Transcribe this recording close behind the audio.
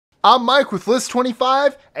I'm Mike with List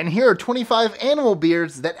 25, and here are 25 animal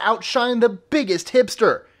beards that outshine the biggest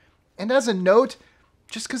hipster. And as a note,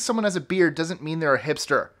 just because someone has a beard doesn't mean they're a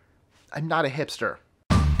hipster. I'm not a hipster.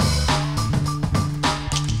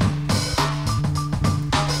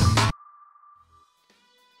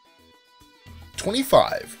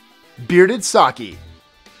 Bearded Saki.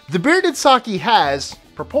 The bearded Saki has,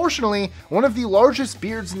 proportionally, one of the largest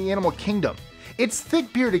beards in the animal kingdom. Its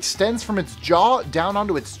thick beard extends from its jaw down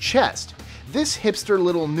onto its chest. This hipster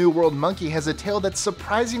little New World monkey has a tail that's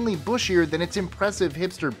surprisingly bushier than its impressive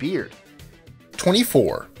hipster beard.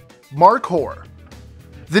 24. Markhor.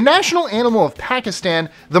 The national animal of Pakistan,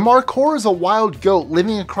 the markhor is a wild goat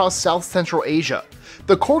living across South Central Asia.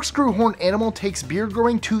 The corkscrew horned animal takes beard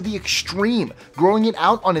growing to the extreme, growing it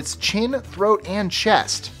out on its chin, throat, and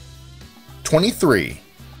chest. 23.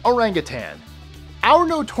 Orangutan. Our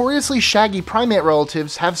notoriously shaggy primate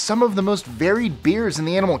relatives have some of the most varied beards in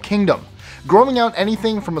the animal kingdom. Growing out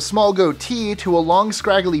anything from a small goatee to a long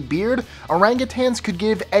scraggly beard, orangutans could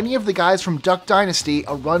give any of the guys from Duck Dynasty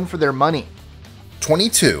a run for their money.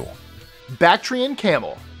 22. Bactrain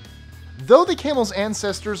camel. Though the camel's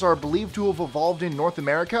ancestors are believed to have evolved in North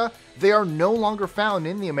America, they are no longer found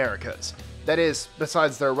in the Americas. That is,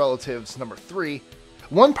 besides their relatives number 3.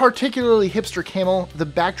 One particularly hipster camel, the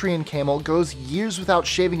Bactrain camel, goes years without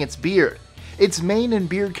shaving its beard. Its mane and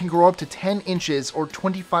beard can grow up to 10 inches or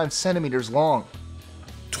 25 centimeters long.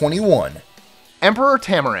 21. Emperor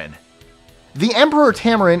tamarin. The emperor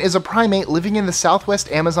tamarin is a primate living in the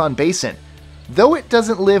southwest Amazon basin. Though it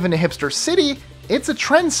doesn't live in a hipster city, it's a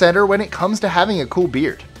trendsetter when it comes to having a cool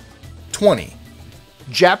beard. 20.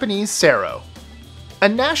 Japanese serow. A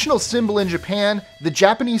national symbol in Japan, the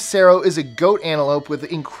Japanese serow is a goat antelope with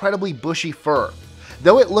incredibly bushy fur.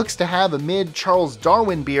 Though it looks to have a mid-Charles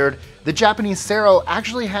Darwin beard, the Japanese serow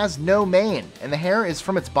actually has no mane, and the hair is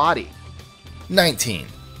from its body. 19.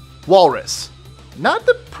 Walrus. Not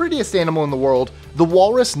the prettiest animal in the world, the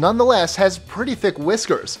walrus nonetheless has pretty thick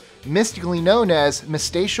whiskers, mystically known as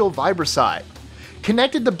mustachial vibrissae.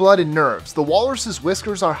 Connected to blood and nerves, the walrus's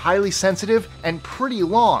whiskers are highly sensitive and pretty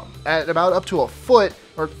long, at about up to a foot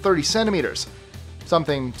or 30 centimeters.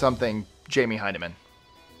 Something, Jamie Heineman.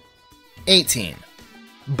 18.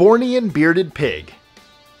 Bornean bearded pig.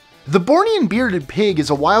 The Bornean bearded pig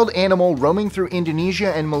is a wild animal roaming through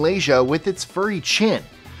Indonesia and Malaysia with its furry chin.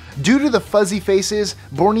 Due to the fuzzy faces,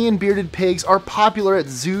 Bornean bearded pigs are popular at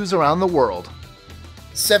zoos around the world.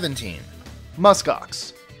 17.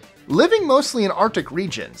 Muskox. Living mostly in Arctic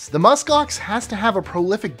regions, the muskox has to have a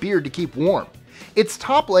prolific beard to keep warm. Its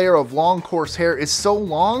top layer of long, coarse hair is so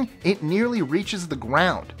long, it nearly reaches the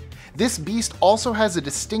ground. This beast also has a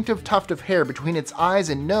distinctive tuft of hair between its eyes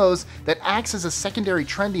and nose that acts as a secondary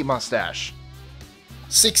trendy mustache.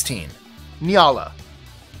 16. Nyala.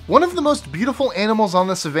 One of the most beautiful animals on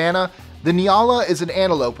the savanna, the Nyala is an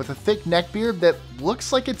antelope with a thick neckbeard that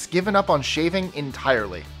looks like it's given up on shaving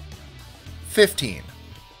entirely. 15.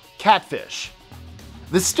 Catfish.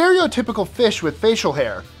 The stereotypical fish with facial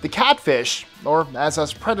hair, the catfish, or as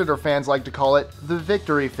us predator fans like to call it, the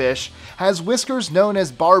victory fish, has whiskers known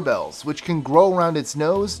as barbels, which can grow around its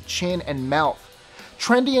nose, chin, and mouth.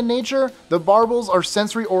 Trendy in nature, the barbels are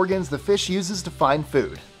sensory organs the fish uses to find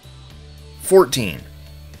food. 14.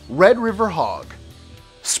 Red River hog.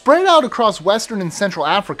 Spread out across western and central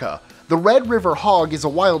Africa, the Red River hog is a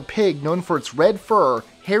wild pig known for its red fur,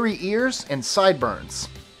 hairy ears, and sideburns.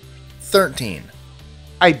 13.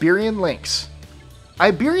 Iberian lynx.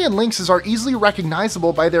 Iberian lynxes are easily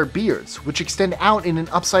recognizable by their beards, which extend out in an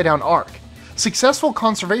upside-down arc. Successful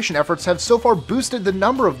conservation efforts have so far boosted the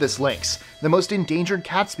number of this lynx, the most endangered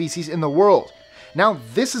cat species in the world. Now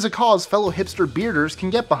this is a cause fellow hipster bearders can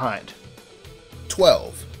get behind.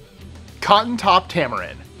 12. Cotton-top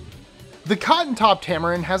tamarin. The cotton-top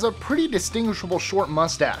tamarin has a pretty distinguishable short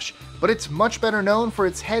mustache, but it's much better known for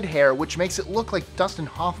its head hair, which makes it look like Dustin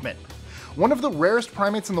Hoffman. One of the rarest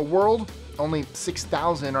primates in the world, only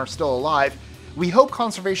 6,000 are still alive, we hope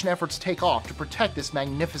conservation efforts take off to protect this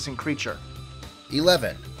magnificent creature.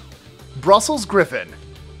 11. Brussels griffon.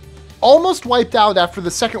 Almost wiped out after the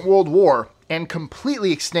Second World War, and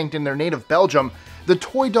completely extinct in their native Belgium, the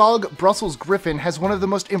toy dog Brussels griffon has one of the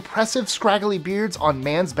most impressive scraggly beards on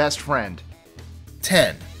man's best friend.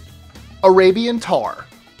 10. Arabian tar.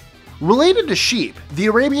 Related to sheep, the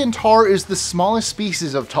Arabian tar is the smallest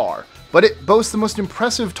species of tar, but it boasts the most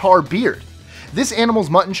impressive tar beard. This animal's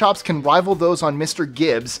mutton chops can rival those on Mr.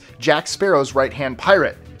 Gibbs, Jack Sparrow's right-hand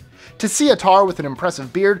pirate. To see a tar with an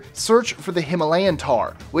impressive beard, search for the Himalayan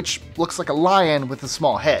tar, which looks like a lion with a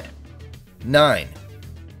small head. 9.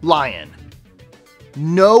 Lion.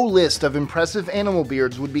 No list of impressive animal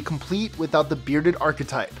beards would be complete without the bearded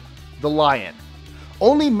archetype, the lion.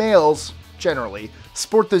 Only males, generally,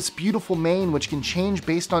 sport this beautiful mane which can change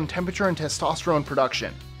based on temperature and testosterone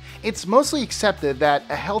production. It's mostly accepted that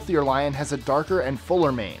a healthier lion has a darker and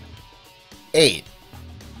fuller mane. 8.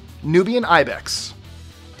 Nubian ibex.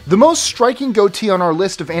 The most striking goatee on our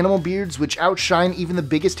list of animal beards which outshine even the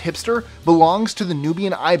biggest hipster belongs to the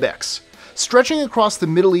Nubian ibex. Stretching across the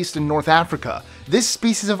Middle East and North Africa, this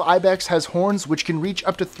species of ibex has horns which can reach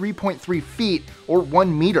up to 3.3 feet or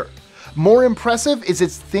 1 meter. More impressive is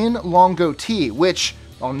its thin, long goatee, which,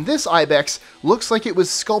 on this ibex, looks like it was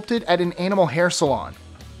sculpted at an animal hair salon.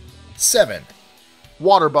 7.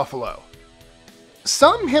 Water buffalo.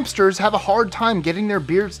 Some hipsters have a hard time getting their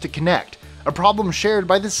beards to connect, a problem shared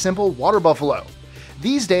by the simple water buffalo.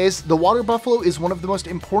 These days, the water buffalo is one of the most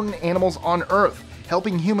important animals on Earth,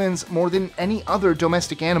 helping humans more than any other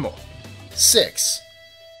domestic animal. 6.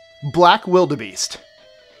 Black wildebeest.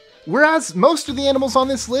 Whereas most of the animals on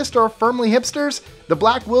this list are firmly hipsters, the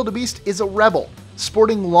black wildebeest is a rebel,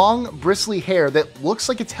 sporting long, bristly hair that looks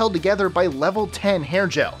like it's held together by level 10 hair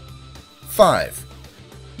gel. 5.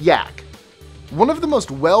 Yak. One of the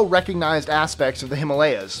most well-recognized aspects of the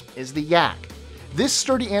Himalayas is the yak. This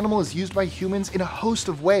sturdy animal is used by humans in a host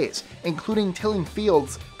of ways, including tilling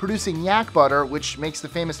fields, producing yak butter, which makes the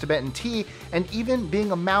famous Tibetan tea, and even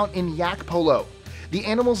being a mount in yak polo. The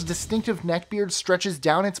animal's distinctive neckbeard stretches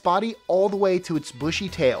down its body all the way to its bushy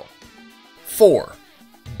tail. 4.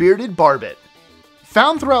 Bearded barbet.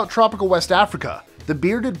 Found throughout tropical West Africa, the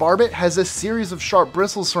bearded barbet has a series of sharp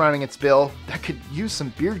bristles surrounding its bill that could use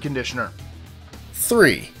some beard conditioner.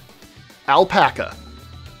 3. Alpaca.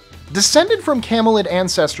 Descended from camelid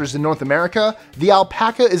ancestors in North America, the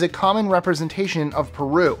alpaca is a common representation of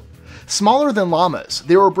Peru. Smaller than llamas,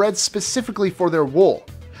 they were bred specifically for their wool.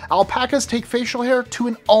 Alpacas take facial hair to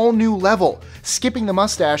an all-new level, skipping the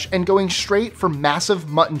mustache and going straight for massive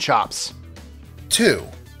mutton chops. 2.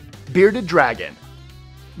 Bearded dragon.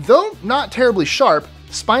 Though not terribly sharp,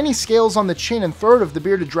 spiny scales on the chin and throat of the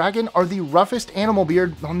bearded dragon are the roughest animal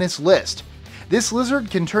beard on this list. This lizard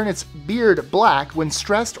can turn its beard black when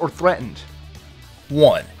stressed or threatened.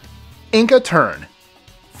 1. Inca tern.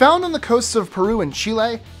 Found on the coasts of Peru and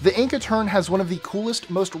Chile, the Inca tern has one of the coolest,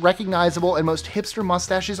 most recognizable, and most hipster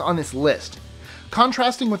mustaches on this list.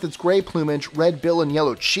 Contrasting with its gray plumage, red bill, and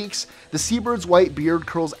yellow cheeks, the seabird's white beard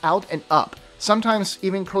curls out and up, sometimes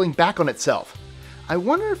even curling back on itself. I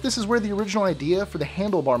wonder if this is where the original idea for the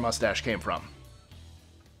handlebar mustache came from.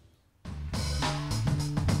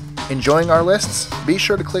 Enjoying our lists? Be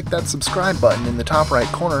sure to click that subscribe button in the top right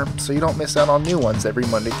corner so you don't miss out on new ones every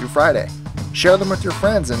Monday through Friday. Share them with your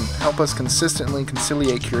friends and help us consistently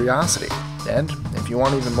conciliate curiosity. And if you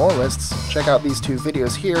want even more lists, check out these 2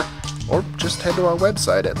 videos here, or just head to our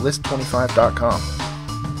website at list25.com.